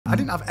I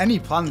didn't have any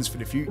plans for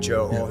the future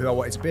or who I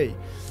wanted to be.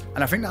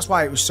 And I think that's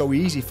why it was so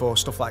easy for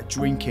stuff like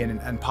drinking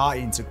and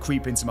partying to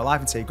creep into my life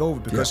and take over,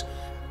 because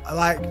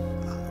like,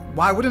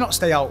 why would I not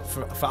stay out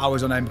for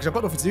hours on end? Because I've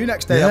got nothing to do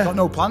next day. I've got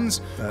no plans.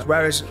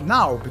 Whereas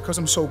now, because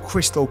I'm so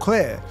crystal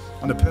clear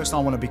on the person I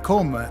want to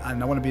become,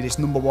 and I want to be this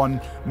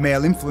 #1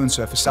 male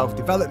influencer for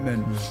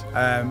self-development,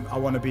 I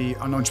want to be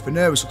an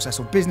entrepreneur with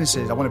successful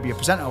businesses, I want to be a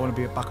presenter, I want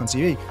to be back on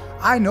TV.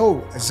 I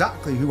know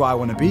exactly who I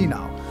want to be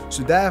now.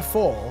 So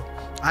therefore,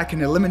 I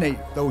can eliminate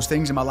those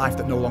things in my life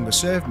that no longer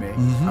serve me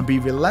and be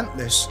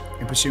relentless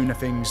in pursuing the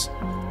things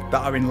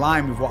that are in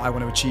line with what I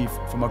want to achieve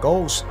for my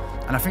goals.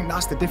 And I think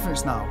that's the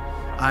difference now.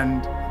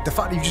 And the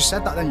fact that you just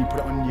said that, then you put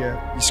it on your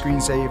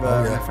screensaver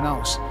and everything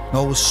else.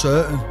 No, I was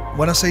certain.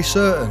 When I say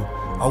certain,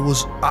 I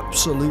was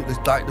absolutely,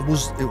 like, it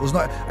was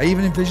not, I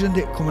even envisioned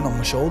it coming on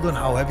my shoulder and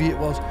how heavy it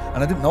was.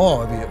 And I didn't know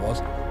how heavy it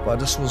was,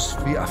 but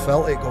I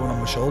felt it going on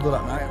my shoulder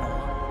that night.